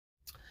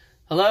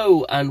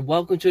Hello and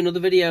welcome to another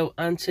video,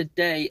 and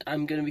today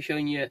I'm going to be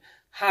showing you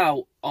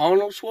how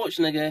Arnold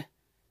Schwarzenegger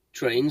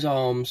trains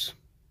arms.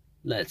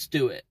 Let's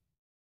do it.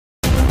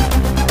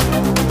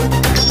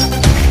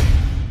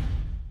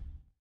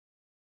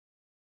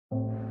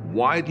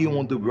 Why do you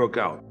want to work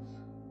out?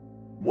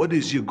 What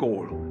is your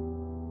goal?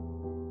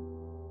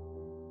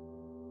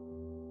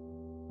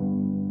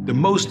 The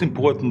most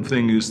important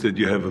thing is that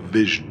you have a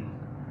vision,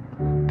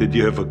 that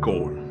you have a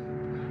goal.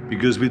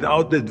 Because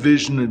without that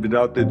vision and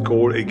without that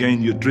goal,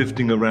 again, you're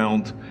drifting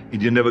around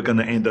and you're never going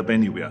to end up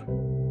anywhere.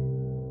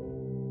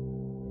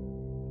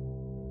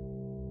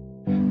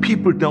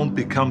 People don't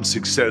become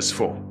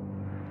successful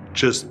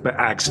just by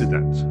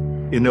accident.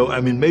 You know, I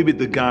mean, maybe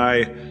the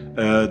guy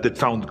that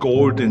found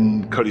gold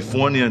in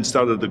California and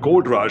started the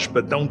gold rush,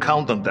 but don't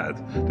count on that.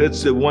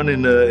 That's the one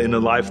in a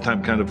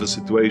lifetime kind of a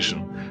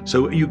situation.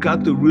 So you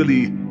got to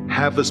really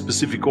have a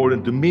specific goal,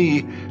 and to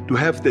me, to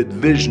have that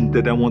vision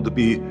that I want to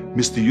be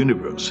Mr.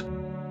 Universe,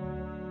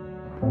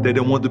 that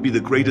I want to be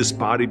the greatest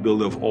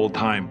bodybuilder of all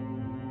time.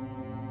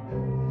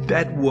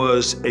 That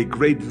was a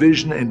great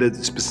vision, and that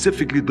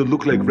specifically to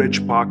look like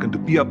Reg Park and to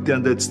be up there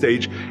on that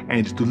stage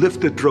and to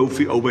lift the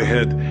trophy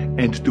overhead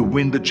and to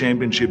win the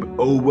championship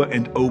over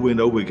and over and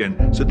over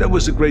again. So that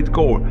was a great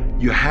goal.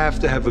 You have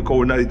to have a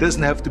goal. Now, it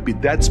doesn't have to be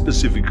that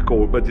specific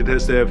goal, but it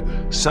has to have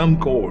some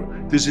goal.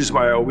 This is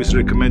why I always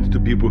recommend to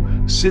people,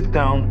 sit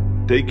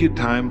down, take your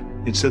time,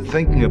 and start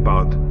thinking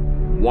about,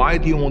 why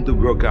do you want to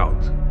work out?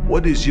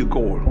 What is your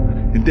goal?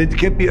 And that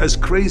can be as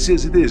crazy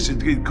as it is.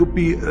 It could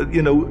be,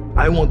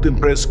 I want to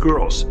impress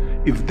girls.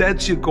 If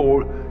that's your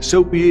goal,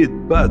 so be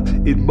it, but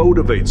it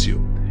motivates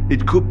you.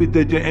 It could be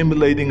that you're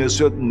emulating a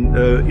certain,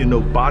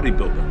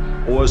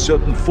 bodybuilder or a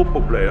certain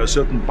football player, a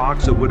certain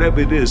boxer, whatever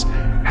it is.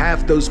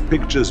 Have those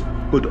pictures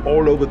put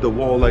all over the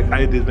wall like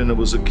I did when I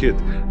was a kid.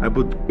 I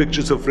put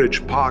pictures of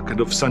Reg Park and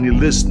of Sonny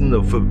Liston,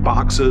 of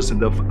boxers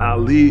and of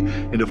Ali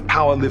and of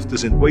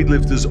powerlifters and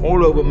weightlifters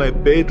all over my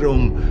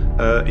bedroom,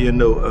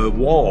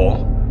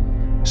 wall.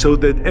 So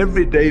that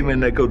every day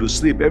when I go to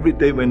sleep, every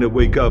day when I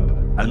wake up,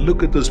 I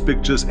look at those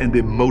pictures and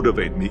they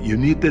motivate me. You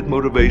need that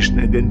motivation,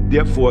 and then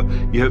therefore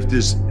you have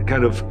this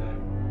kind of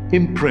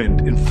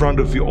imprint in front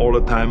of you all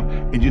the time,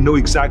 and you know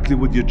exactly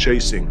what you're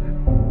chasing.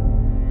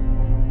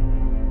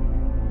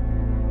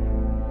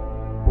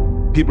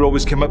 People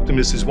always come up to me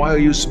and says, why are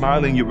you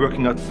smiling? You're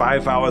working out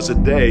 5 hours a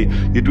day.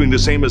 You're doing the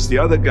same as the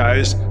other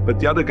guys,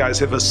 but the other guys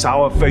have a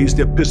sour face.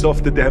 They're pissed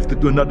off that they have to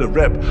do another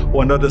rep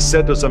or another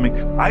set or something.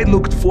 I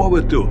looked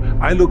forward to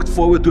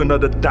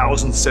another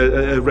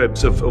 1,000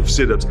 reps of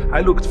sit-ups.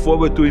 I looked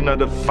forward to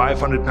another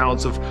 500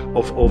 pounds of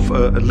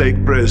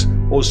leg press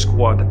or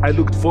squat. I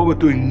looked forward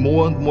to doing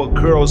more and more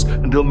curls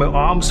until my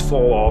arms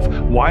fall off.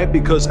 Why?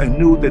 Because I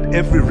knew that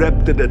every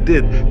rep that I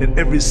did and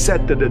every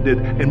set that I did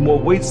and more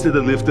weights that I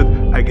lifted,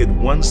 I get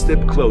one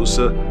step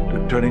closer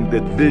to turning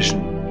that vision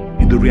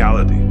into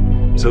reality.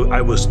 So I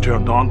was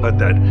turned on by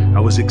that. I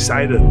was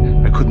excited.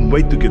 I couldn't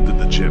wait to get to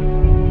the gym.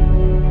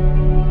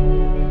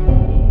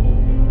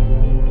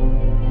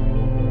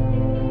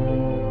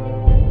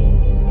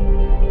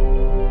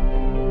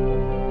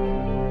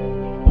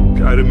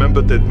 I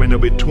remember that when I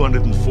weighed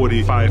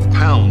 245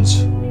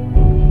 pounds,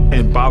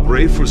 and Bob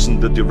Rafelson,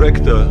 the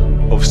director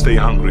of Stay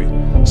Hungry,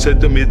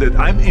 said to me that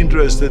I'm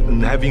interested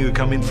in having you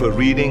come in for a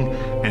reading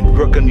and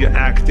work on your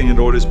acting and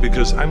all this,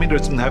 because I'm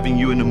interested in having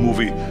you in a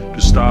movie to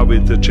star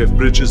with Jeff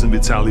Bridges and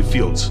with Sally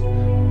Fields.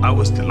 I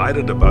was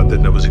delighted about that,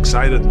 and I was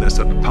excited, and I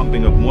started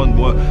pumping up more and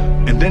more.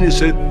 And then he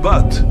said,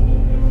 but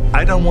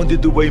I don't want you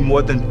to weigh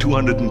more than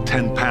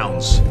 210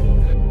 pounds.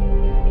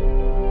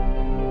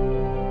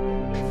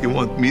 You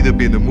want me to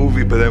be in the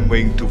movie, but I'm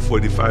weighing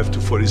 245,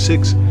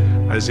 246.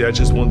 I say, I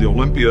just won the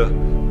Olympia,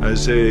 I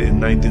say,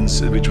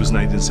 which was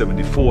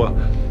 1974,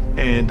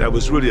 and I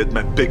was really at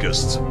my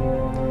biggest.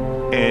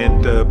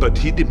 And but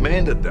he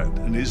demanded that,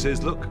 and he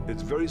says, look,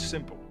 it's very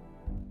simple.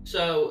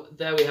 So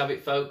there we have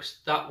it, folks.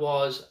 That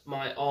was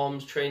my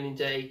arms training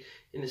day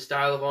in the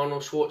style of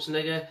Arnold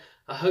Schwarzenegger.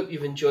 I hope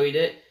you've enjoyed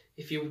it.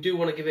 If you do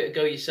want to give it a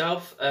go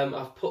yourself,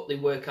 I've put the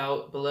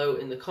workout below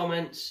in the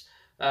comments.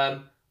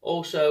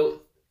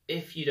 Also,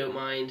 if you don't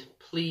mind,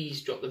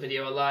 please drop the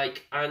video a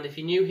like, and if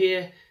you're new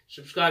here,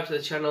 subscribe to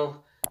the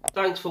channel.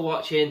 Thanks for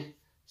watching.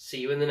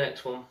 See you in the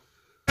next one.